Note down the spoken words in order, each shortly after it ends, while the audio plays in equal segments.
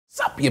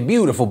Sup, you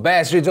beautiful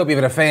bastards. Hope you've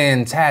had a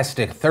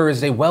fantastic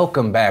Thursday.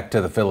 Welcome back to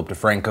the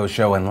DeFranco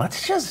Show, and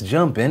let's just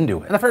jump into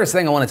it. And the first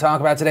thing I want to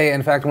talk about today,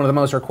 in fact, one of the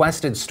most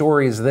requested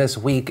stories this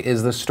week,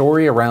 is the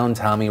story around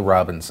Tommy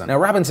Robinson. Now,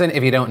 Robinson,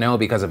 if you don't know,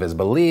 because of his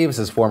beliefs,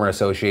 his former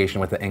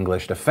association with the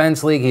English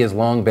Defence League, he has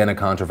long been a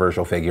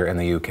controversial figure in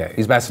the UK.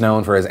 He's best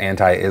known for his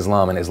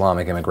anti-Islam and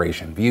Islamic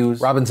immigration views.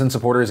 Robinson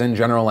supporters in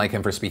general like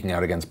him for speaking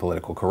out against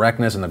political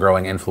correctness and the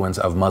growing influence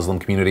of Muslim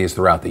communities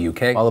throughout the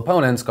UK, while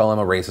opponents call him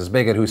a racist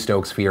bigot who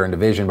stokes fear and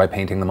division by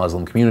painting the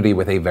Muslim community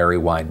with a very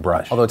wide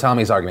brush. Although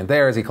Tommy's argument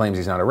there is he claims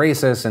he's not a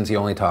racist since he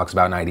only talks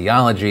about an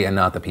ideology and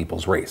not the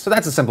people's race. So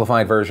that's a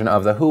simplified version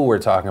of the who we're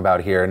talking about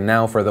here.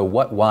 Now for the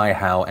what, why,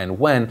 how, and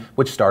when,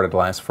 which started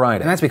last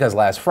Friday. And that's because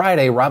last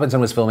Friday,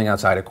 Robinson was filming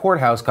outside a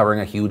courthouse covering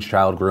a huge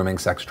child grooming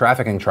sex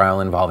trafficking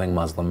trial involving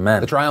Muslim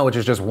men. The trial, which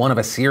is just one of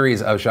a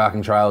series of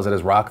shocking trials that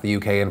has rocked the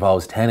UK,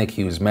 involves 10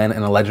 accused men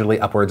and allegedly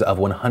upwards of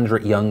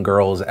 100 young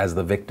girls as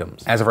the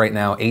victims. As of right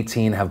now,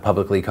 18 have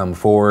publicly come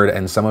forward,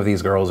 and some of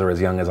these girls are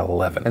as young as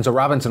 11. And so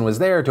Robinson was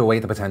there to await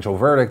the potential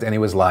verdict, and he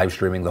was live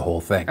streaming the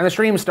whole thing. And the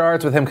stream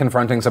starts with him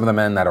confronting some of the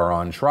men that are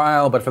on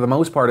trial, but for the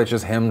most part, it's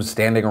just him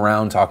standing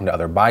around talking to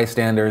other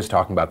bystanders,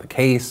 talking about the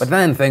case. But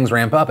then things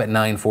ramp up at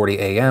 9:40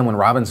 a.m. when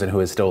Robinson,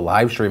 who is still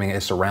live streaming,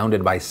 is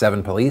surrounded by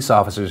 7 police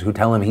officers who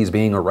tell him he's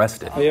being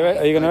arrested. Are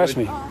you going to arrest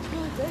me?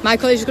 My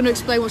colleague's going to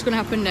explain what's going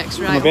to happen next,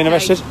 right? Am I being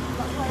arrested?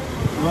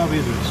 You are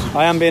being arrested.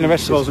 I am being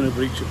arrested. It wasn't a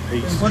breach of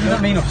peace. What does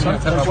that mean, officer?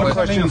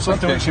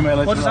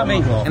 What does that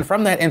mean? And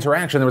from that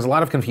interaction, there was a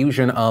lot of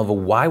confusion of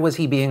why was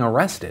he being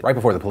arrested? Right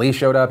before the police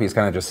showed up, he's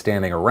kind of just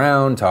standing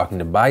around, talking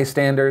to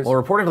bystanders.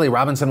 Well, reportedly,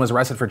 Robinson was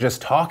arrested for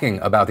just talking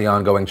about the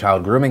ongoing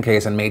child grooming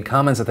case and made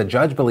comments that the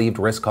judge believed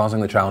risked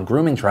causing the child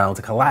grooming trial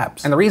to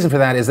collapse. And the reason for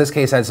that is this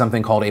case had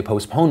something called a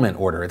postponement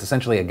order. It's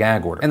essentially a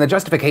gag order. And the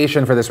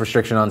justification for this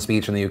restriction on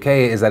speech in the UK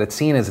is that it's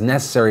seen as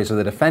necessary so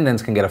the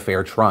defendants can get a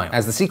fair trial.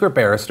 As the Secret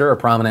Barrister, a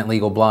prominent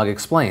legal blog,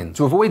 explains,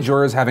 to avoid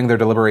jurors having their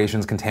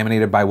deliberations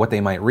contaminated by what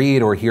they might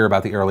read or hear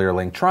about the earlier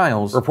linked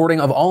trials, reporting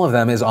of all of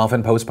them is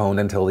often postponed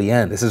until the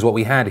end. This is what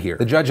we had here.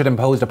 The judge had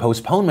imposed a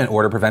postponement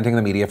order preventing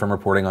the media from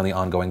reporting on the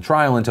ongoing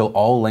trial until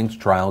all linked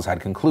trials had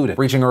concluded.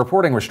 Breaching a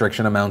reporting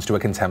restriction amounts to a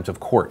contempt of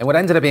court. And what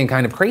ended up being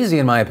kind of crazy,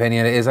 in my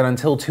opinion, is that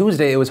until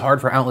Tuesday, it was hard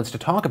for outlets to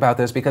talk about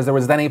this because there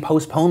was then a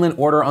postponement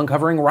order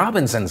uncovering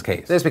Robinson's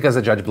case. This because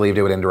the judge believed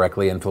it would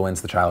indirectly influence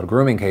the child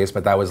grooming case,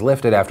 but that was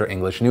lifted after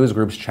English news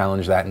groups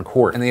challenged that in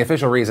court. And the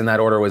official reason that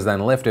order was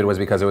then lifted was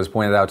because it was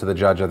pointed out to the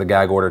judge that the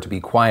gag order to be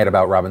quiet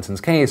about Robinson's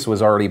case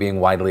was already being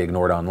widely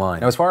ignored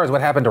online. Now, as far as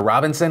what happened to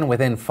Robinson,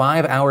 within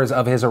 5 hours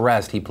of his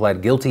arrest, he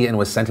pled guilty and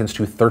was sentenced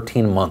to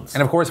 13 months.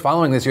 And of course,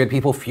 following this, you had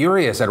people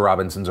furious at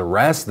Robinson's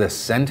arrest, this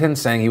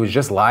sentence, saying he was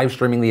just live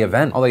streaming the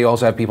event. Although you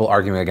also have people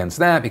arguing against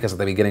that because at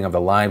the beginning of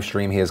the live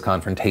stream, he is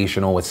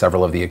confrontational with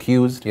several of the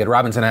accused. You had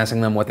Robinson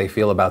asking them what they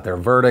feel about their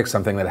verdict,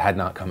 something that had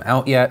not come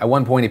out yet. At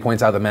one point, he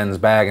points out the men's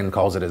bag and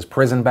calls it his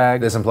prison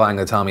bag, this implying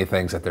that Tommy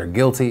thinks that they're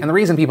guilty. And the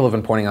reason people have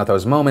been pointing out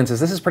those moments is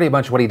this is pretty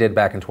much what he did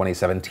back in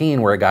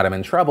 2017, where it got him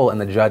in trouble,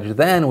 and the judge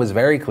then was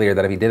very clear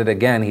that if he did it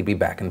again, he'd be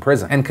back in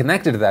prison. And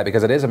connected to that,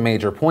 because it is a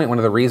major point, one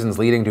of the reasons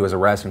leading to his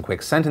arrest and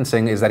quick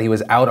sentencing is that he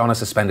was out on a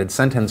suspended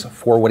sentence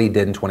for what he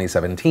did in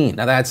 2017.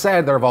 Now that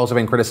said, there have also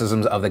been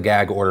criticisms of the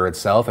gag order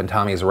itself and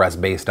Tommy's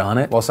arrest based on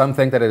it. While some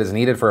think that it is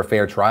needed for a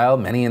fair trial,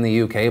 many in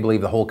the UK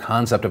believe the whole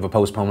concept of a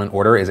postponement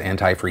order is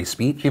anti-free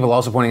speech. People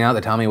also pointing out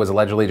that Tommy was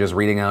allegedly just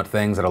reading out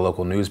things that a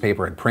local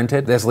newspaper had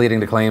printed, this leading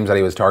to claims that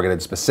he was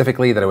targeted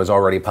specifically, that it was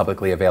already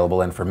publicly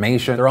available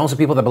information. There are also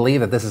people that believe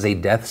that this is a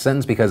death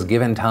sentence because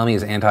given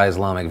Tommy's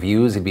anti-Islamic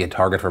views, he'd be a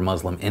target for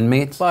Muslim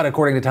inmates. But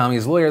according to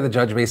Tommy's lawyer, the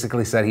judge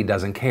basically said he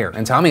doesn't care.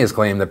 And Tommy has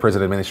claimed that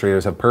prison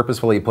administrators have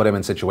purposefully put him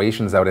in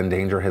situations that would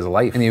endanger his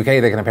life. In the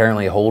UK, they can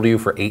apparently hold you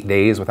for 8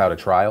 days without a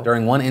trial.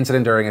 During one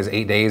incident during his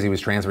 8 days, he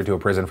was transferred to a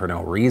prison for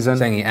no reason,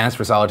 saying he asked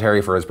for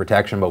solitary for his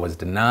protection but was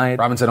denied.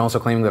 Robinson also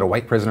claiming that a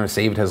white prisoner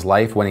saved his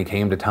life when he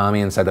came to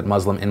Tommy and said that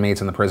Muslim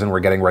inmates in the prison were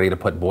getting ready to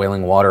put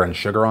boiling water and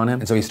sugar on him,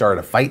 and so he started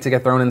a fight to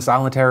get thrown in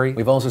solitary.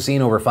 We've also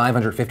seen over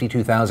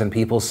 552,000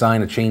 people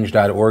sign a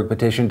Change.org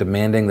petition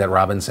demanding that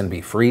Robinson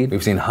be freed.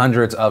 We've seen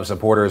hundreds of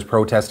supporters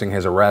protesting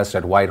his arrest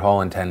at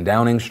Whitehall and 10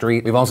 Downing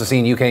Street. We've also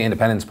seen UK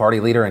Independence Party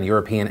leader and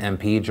European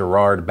MP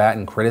Gerard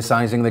Batten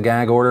criticizing the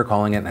gag order,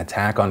 calling it an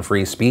attack on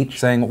free speech,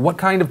 saying, "What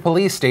kind of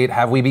police state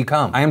have we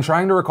become? I am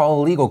trying to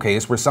recall a legal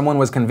case where someone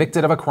was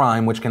convicted of a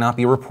crime which cannot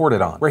be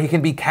reported on, where he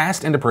can be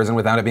cast into prison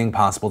without it being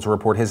possible to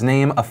report his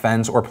name,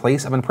 offense, or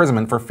place of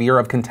imprisonment for fear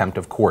of contempt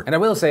of court." And I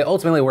will say,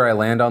 ultimately, where I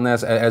land on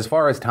this, as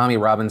far as Tommy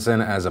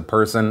Robinson as a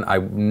person,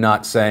 I'm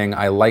not saying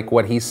I like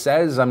what he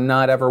says. I'm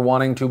not ever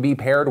wanting to be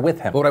paired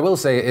with him. But what I will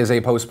say is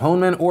a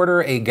postponement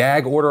order, a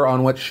gag order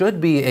on what should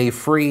be a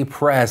free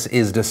press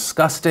is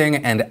disgusting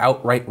and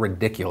outright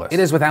ridiculous. It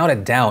is without a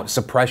doubt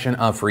suppression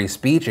of free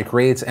speech. It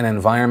creates an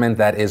environment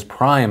that is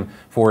prime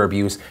for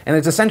abuse, and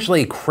it's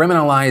essentially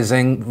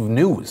criminalizing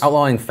news.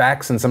 Outlawing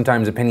facts and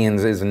sometimes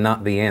opinions is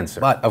not the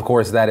answer. But of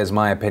course, that is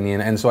my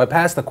opinion, and so I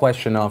pass the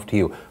question off to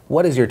you.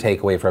 What is your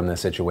takeaway from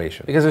this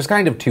situation? Because there's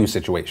kind of two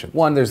situations.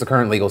 One, there's the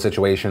current legal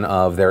situation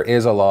of there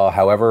is a law,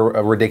 however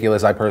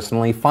ridiculous I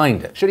personally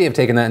find it. Should he have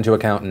taken that into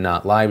account and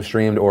not live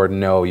streamed, or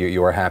no,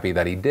 you are happy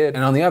that he did?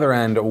 And on the other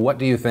end, what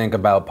do you think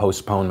about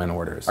postponement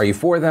orders? Are you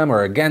for them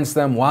or against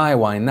them?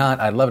 Why not?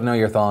 I'd love to know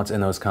your thoughts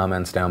in those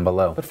comments down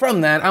below. But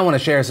from that, I want to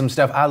share some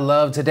stuff I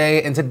love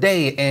today, and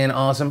today in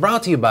Awesome,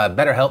 brought to you by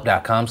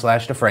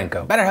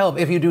BetterHelp.com/DeFranco. BetterHelp,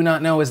 if you do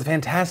not know, is a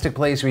fantastic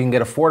place where you can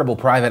get affordable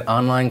private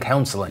online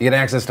counseling. You get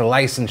access to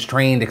licensed,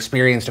 trained,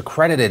 experienced,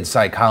 accredited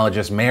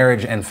psychologists,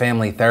 marriage and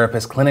family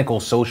therapists, clinical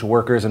social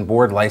workers, and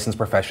board licensed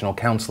professional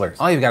counselors.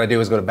 All you've got to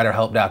do is go to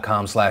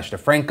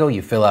BetterHelp.com/DeFranco,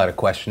 you fill out a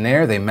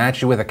questionnaire, they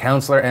match you with a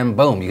counselor, and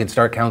boom, you can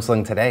start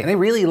counseling today. And they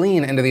really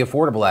lean into the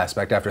affordable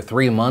aspect. After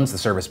 3 months, the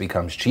service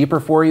becomes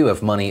cheaper for you.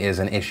 If money is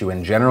an issue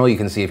in general, you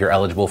can see if you're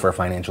eligible for a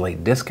financial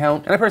aid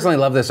discount. And I personally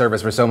love this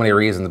service for so many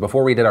reasons.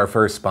 Before we did our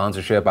first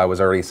sponsorship, I was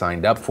already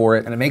signed up for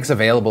it, and it makes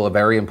available a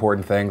very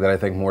important thing that I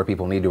think more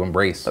people need to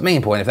embrace. But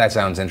main point, if that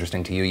sounds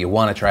interesting to you, you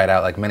want to try it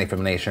out like many from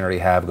the nation already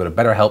have, go to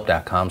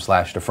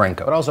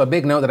BetterHelp.com/DeFranco. But also a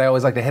big note that I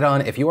always like to hit on,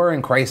 if you are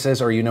in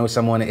crisis or you know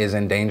someone is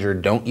in danger,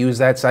 don't use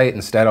that site.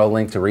 Instead, I'll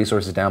link to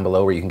resources down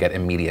below where you can get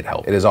immediate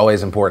help. It is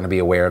always important to be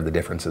aware of the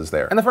differences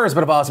there. And the first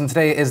bit of awesome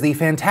today is the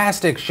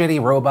fantastic shitty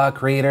robot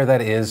creator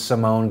that is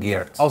Simone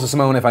Giertz. Also,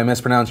 Simone, if I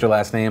mispronounced your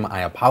last name,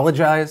 I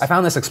apologize. I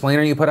found this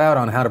explainer you put out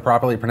on how to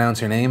properly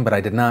pronounce your name, but I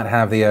did not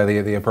have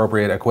the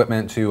appropriate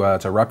equipment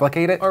to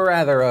replicate it, or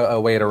rather a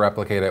way to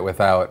replicate it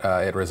without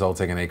it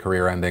resulting in a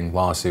career-ending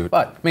lawsuit.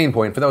 But main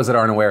point, for those that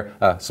aren't aware,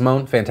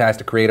 Simone,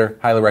 fantastic creator,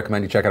 highly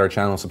recommend you check out our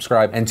channel,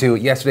 subscribe. And two,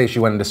 yesterday she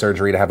went into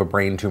surgery to have a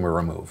brain tumor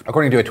removed.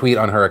 According to a tweet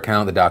on her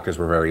account, the doctors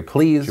were very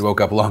pleased. She woke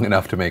up long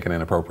enough to make an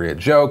inappropriate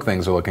joke,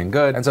 things are looking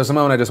good. And so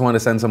Simone, I just want to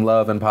send some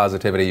love and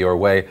positivity your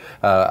way,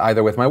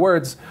 either with my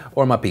words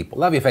or my people.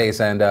 Love your face,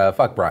 and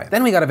fuck Brian.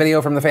 Then we got a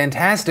video from the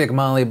fantastic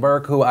Molly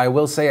Burke, who I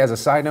will say as a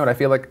side note, I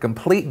feel like a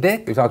complete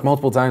dick. We've talked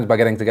multiple times about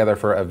getting together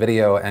for a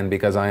video, and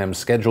because I am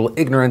schedule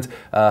ignorant,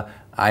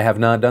 I have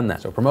not done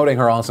that. So promoting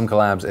her awesome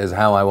collabs is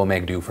how I will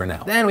make do for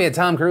now. Then we had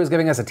Tom Cruise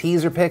giving us a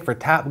teaser pic for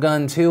Top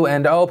Gun 2,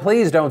 and oh,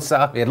 please don't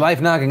suck. We had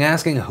Life Knocking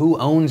asking who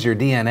owns your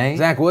DNA.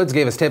 Zach Woods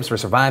gave us tips for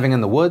surviving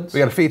in the woods.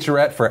 We got a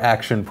featurette for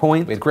Action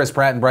Point. We had Chris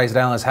Pratt and Bryce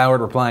Dallas Howard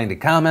replying to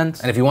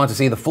comments. And if you want to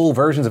see the full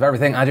versions of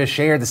everything I just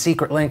shared, the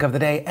secret link of the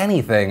day,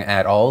 anything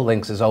at all,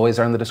 links as always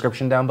are in the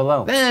description down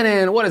below. Then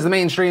in what is the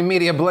mainstream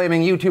media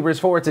blaming YouTubers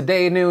for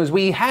today news,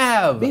 we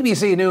have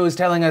BBC News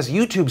telling us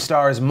YouTube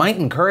stars might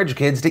encourage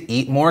kids to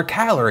eat more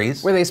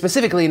calories, where they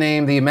specifically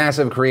named the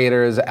massive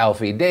creators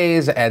Alfie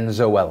Days and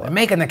Zoella. They're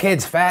making the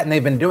kids fat, and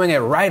they've been doing it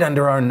right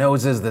under our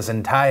noses this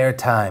entire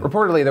time.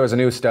 Reportedly, there was a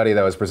new study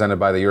that was presented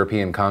by the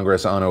European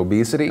Congress on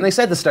Obesity, and they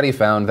said the study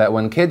found that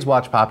when kids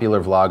watch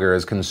popular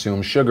vloggers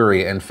consume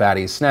sugary and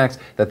fatty snacks,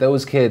 that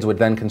those kids would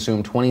then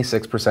consume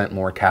 26%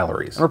 more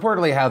calories. And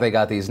reportedly, how they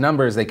got these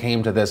numbers, they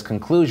came to this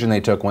conclusion. They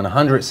took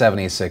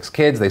 176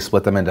 kids, they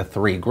split them into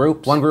 3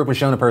 groups. One group was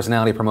shown a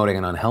personality promoting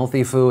an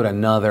unhealthy food,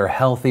 another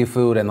healthy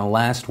food, and the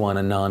last one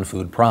a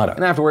non-food product.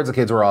 And afterwards, the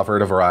kids were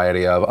offered a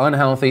variety of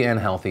unhealthy and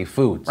healthy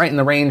foods. Right in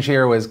the range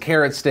here was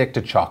carrot stick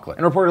to chocolate.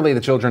 And reportedly,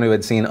 the children who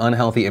had seen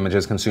unhealthy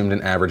images consumed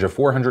an average of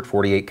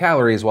 448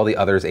 calories, while the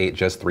others ate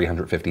just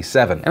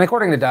 357. And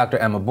according to Dr.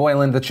 Emma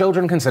Boylan, the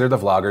children considered the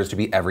vloggers to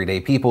be everyday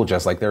people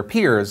just like their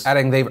peers,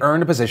 adding they've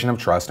earned a position of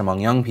trust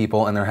among young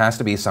people and there has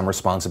to be some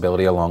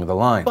responsibility along the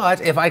line. But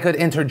if I could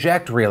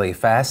interject really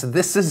fast,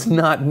 this is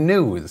not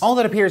news. All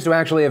that appears to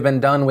actually have been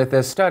done with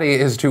this study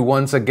is to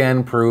once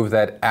again prove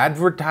that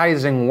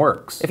advertising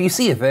works. If you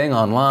see a thing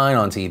online,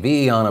 on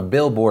TV, on a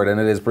billboard, and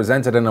it is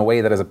presented in a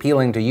way that is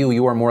appealing to you,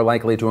 you are more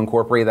likely to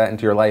incorporate that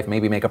into your life,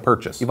 maybe make a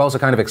purchase. You've also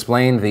kind of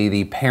explained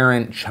the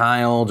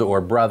parent-child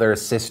or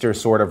brother-sister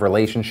sort of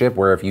relationship,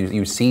 where if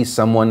you see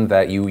someone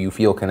that you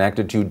feel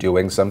connected to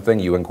doing something,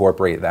 you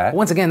incorporate that. But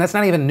once again, that's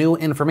not even new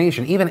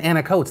information. Even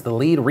Anna Coates, the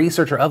lead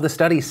researcher of the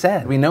study,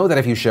 said, we know that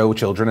if you show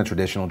children a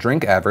traditional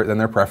drink advert, then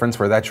their preference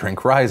for that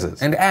drink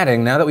rises. And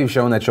adding, now that we've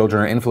shown that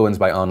children are influenced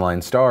by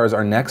online stars,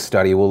 our next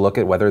study will look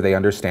at whether they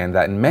understand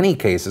that in many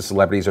cases,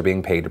 celebrities are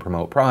being paid to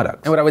promote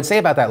products. And what I would say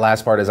about that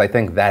last part is I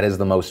think that is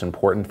the most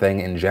important thing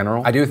in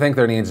general. I do think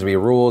there needs to be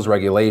rules,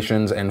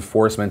 regulations,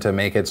 enforcement to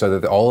make it so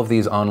that all of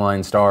these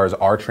online stars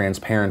are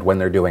transparent when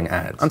they're doing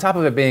ads. On top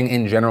of it being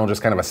in general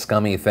just kind of a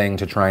scummy thing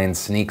to try and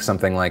sneak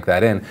something like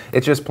that in,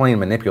 it's just plain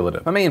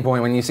manipulative. My main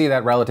point, when you see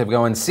that relative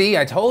going, see,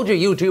 I told you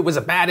YouTube was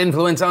a bad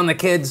influence on the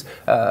kids,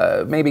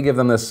 maybe give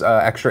them this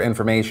extra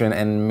information,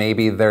 and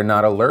maybe they're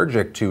not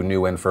allergic to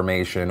new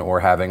information or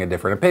having a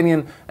different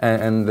opinion,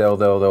 and they'll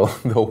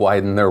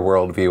widen their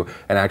worldview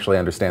and actually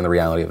understand the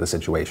reality of the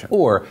situation.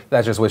 Or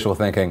that's just wishful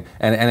thinking,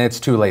 and it's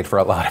too late for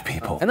a lot of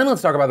people. And then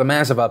let's talk about the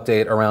massive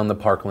update around the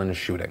Parkland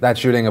shooting. That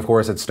shooting, of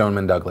course, at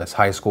Stoneman Douglas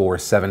High School, where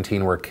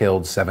 17 were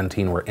killed,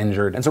 17 were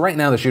injured. And so right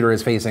now the shooter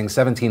is facing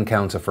 17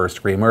 counts of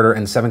first-degree murder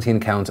and 17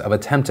 counts of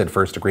attempted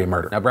first-degree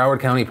murder. Now, Broward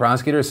County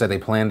prosecutors said they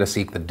plan to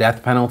seek the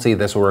death penalty.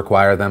 This will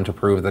require them to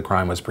prove the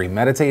crime was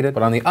premeditated.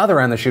 But on the other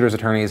end, the shooter's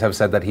attorneys have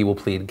said that he will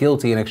plead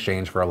guilty in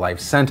exchange for a life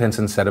sentence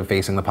instead of facing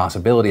facing the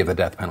possibility of the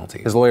death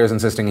penalty. His lawyers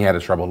insisting he had a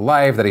troubled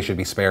life, that he should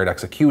be spared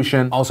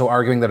execution, also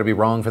arguing that it would be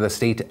wrong for the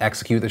state to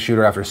execute the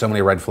shooter after so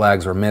many red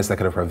flags were missed that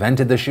could have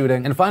prevented the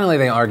shooting. And finally,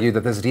 they argued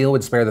that this deal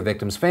would spare the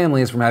victims'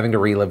 families from having to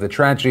relive the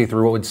tragedy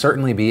through what would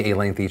certainly be a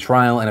lengthy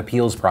trial and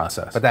appeals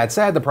process. But that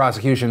said, the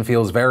prosecution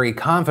feels very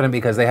confident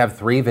because they have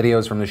 3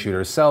 videos from the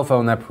shooter's cell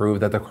phone that prove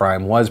that the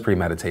crime was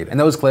premeditated. And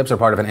those clips are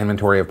part of an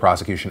inventory of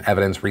prosecution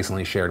evidence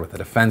recently shared with the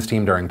defense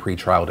team during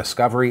pre-trial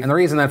discovery. And the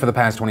reason that for the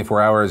past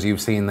 24 hours you've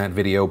seen that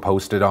video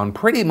posted on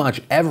pretty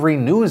much every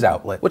news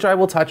outlet, which I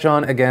will touch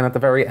on again at the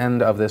very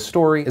end of this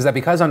story, is that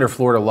because under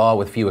Florida law,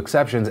 with few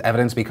exceptions,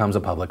 evidence becomes a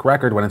public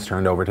record when it's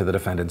turned over to the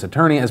defendant's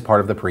attorney as part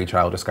of the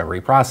pre-trial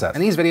discovery process.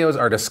 And these videos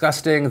are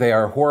disgusting, they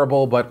are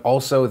horrible, but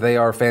also they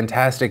are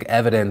fantastic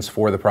evidence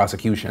for the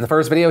prosecution. In the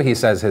first video, he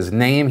says his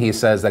name, he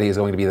says that he is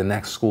going to be the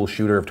next school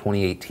shooter of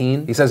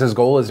 2018. He says his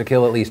goal is to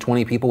kill at least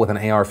 20 people with an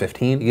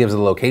AR-15. He gives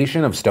the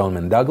location of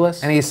Stoneman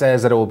Douglas, and he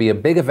says that it will be a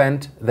big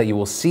event, that you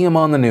will see him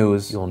on the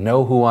news, you'll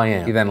know who I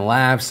am. He then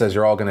laughs, says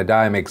you're all gonna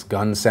die, makes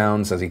gun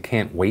sounds, says he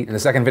can't wait. In the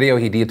second video,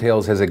 he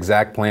details his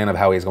exact plan of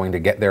how he's going to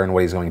get there and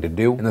what he's going to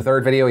do. In the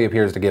third video, he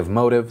appears to give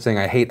motive, saying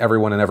I hate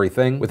everyone and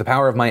everything. With the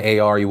power of my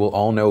AR, you will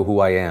all know who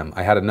I am.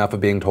 I had enough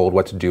of being told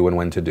what to do and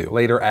when to do.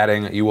 Later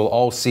adding, you will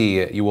all see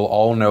it, you will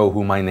all know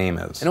who my name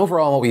is. And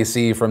overall, what we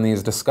see from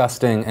these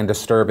disgusting and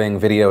disturbing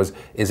videos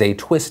is a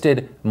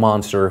twisted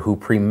monster who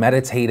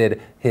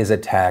premeditated his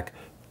attack,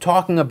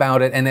 talking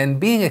about it and then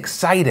being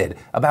excited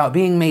about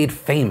being made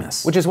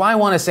famous. Which is why I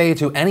want to say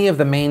to any of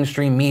the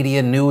mainstream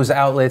media, news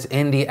outlets,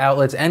 indie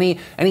outlets, any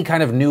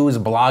kind of news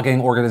blogging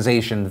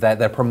organization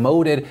that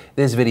promoted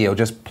this video,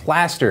 just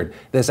plastered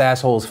this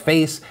asshole's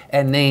face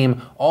and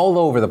name all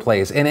over the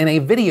place. And in a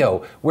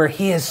video where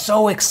he is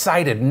so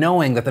excited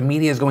knowing that the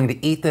media is going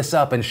to eat this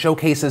up and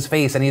showcase his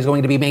face and he's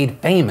going to be made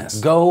famous.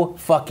 Go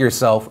fuck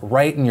yourself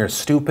right in your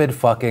stupid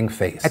fucking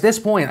face. At this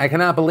point, I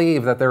cannot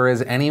believe that there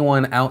is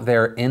anyone out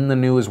there in the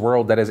news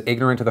world that is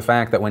ignorant to the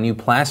fact that when you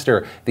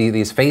plaster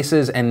these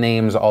faces and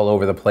names all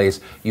over the place,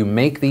 you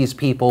make these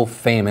people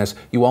famous,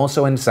 you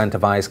also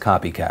incentivize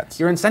copycats.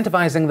 You're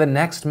incentivizing the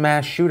next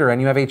mass shooter,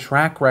 and you have a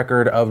track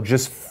record of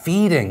just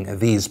feeding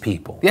these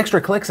people. The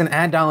extra clicks and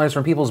ad dollars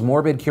from people's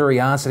morbid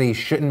curiosity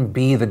shouldn't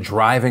be the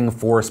driving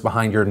force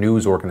behind your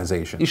news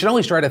organization. You should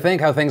always try to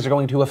think how things are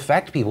going to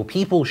affect people.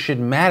 People should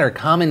matter.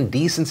 Common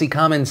decency,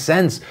 common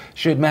sense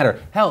should matter.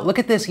 Hell, look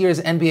at this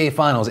year's NBA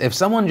Finals. If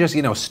someone just,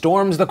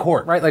 storms the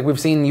court, right, like we've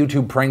seen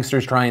YouTube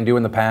pranksters try and do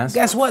in the past,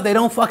 guess what? They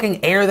don't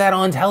fucking air that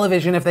on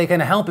television if they can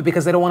help it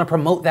because they don't want to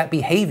promote that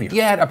behavior.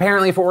 Yet,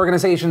 apparently for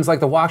organizations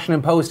like the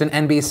Washington Post and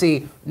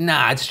NBC,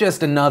 nah, it's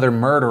just another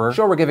murderer.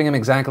 Sure, we're giving him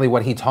exactly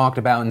what he talked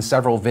about in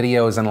several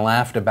videos and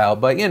laughed about,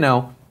 but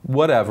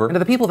whatever. And to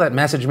the people that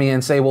message me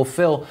and say, well,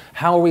 Phil,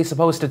 how are we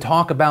supposed to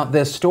talk about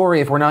this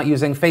story if we're not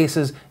using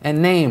faces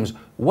and names?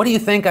 What do you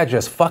think I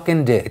just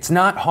fucking did? It's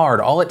not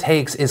hard. All it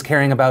takes is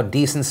caring about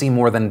decency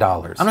more than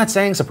dollars. I'm not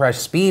saying suppress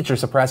speech or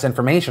suppress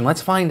information.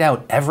 Let's find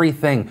out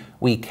everything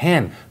we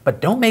can, but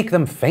don't make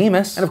them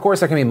famous. And of course,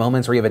 there can be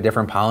moments where you have a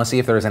different policy.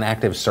 If there's an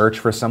active search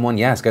for someone,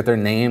 yes, get their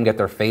name, get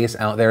their face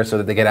out there so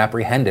that they get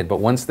apprehended. But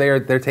once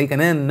they're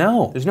taken in,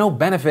 no. There's no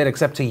benefit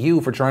except to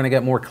you for trying to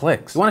get more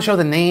clicks. You want to show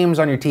the names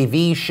on your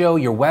TV show,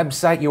 your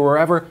website, your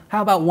wherever?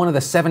 How about one of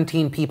the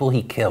 17 people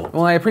he killed?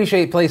 Well, I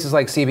appreciate places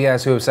like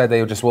CBS who have said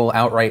they just will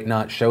outright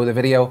not show the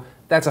video.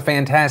 That's a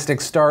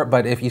fantastic start,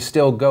 but if you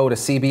still go to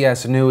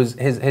CBS News,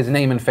 his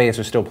name and face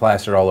are still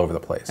plastered all over the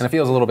place. And it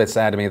feels a little bit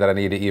sad to me that I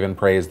need to even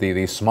praise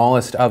the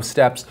smallest of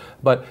steps,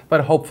 but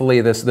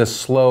hopefully this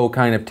slow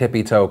kind of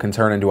tippy toe can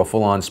turn into a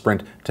full-on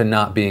sprint to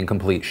not being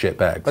complete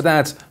shitbags. But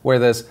that's where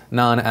this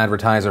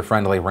non-advertiser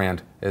friendly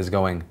rant is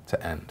going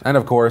to end. And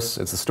of course,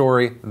 it's a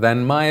story,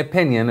 then my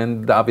opinion,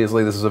 and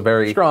obviously this is a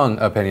very strong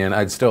opinion.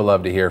 I'd still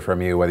love to hear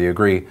from you whether you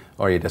agree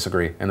or you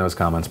disagree in those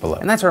comments below.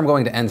 And that's where I'm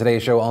going to end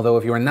today's show, although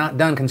if you are not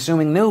done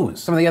consuming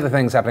news, some of the other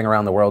things happening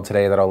around the world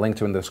today that I'll link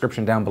to in the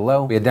description down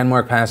below. We had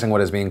Denmark passing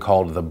what is being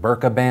called the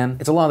burqa ban.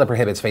 It's a law that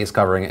prohibits face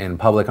covering in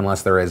public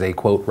unless there is a,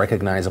 quote,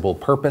 recognizable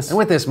purpose. And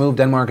with this move,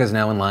 Denmark is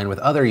now in line with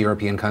other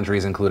European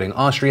countries, including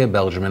Austria,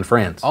 Belgium, and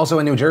France. Also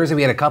in New Jersey,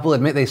 we had a couple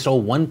admit they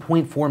stole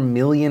 $1.4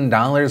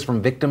 million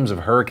from victims of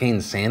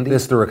Hurricane Sandy.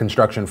 This through a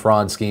construction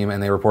fraud scheme,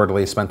 and they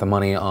reportedly spent the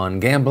money on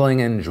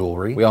gambling and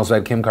jewelry. We also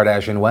had Kim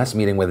Kardashian West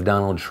meeting with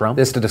Donald Trump.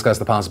 This to discuss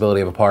the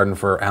possibility of a pardon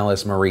for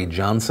Alice Marie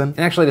Johnson. And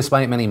actually,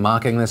 despite many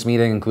mocking this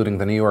meeting, including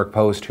the New York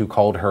Post, who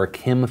called her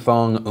Kim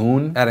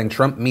Thong-un, adding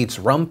Trump meets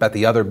rump at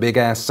the other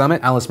big-ass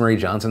summit, Alice Marie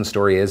Johnson's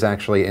story is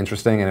actually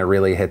interesting, and it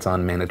really hits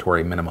on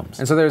mandatory minimums.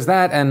 And so there's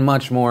that and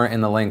much more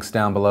in the links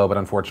down below, but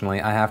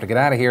unfortunately, I have to get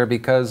out of here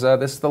because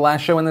this is the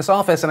last show in this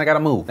office, and I gotta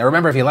move. Now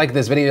remember, if you like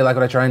this video, you like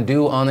what I try and do,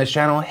 new on this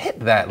channel, hit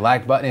that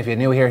like button. If you're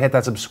new here, hit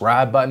that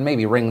subscribe button,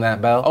 maybe ring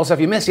that bell. Also, if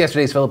you missed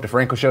yesterday's Philip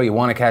DeFranco show, you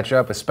want to catch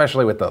up,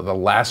 especially with the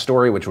last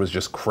story, which was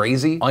just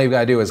crazy. All you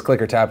gotta do is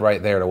click or tap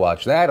right there to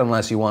watch that.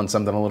 Unless you want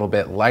something a little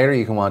bit lighter,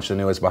 you can watch the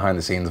newest behind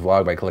the scenes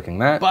vlog by clicking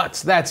that. But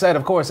that said,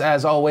 of course,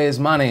 as always,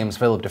 my name's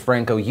Philip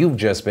DeFranco. You've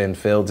just been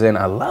filled in.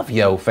 I love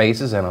yo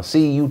faces, and I'll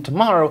see you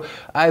tomorrow,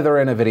 either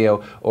in a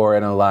video or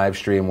in a live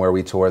stream where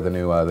we tour the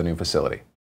new facility.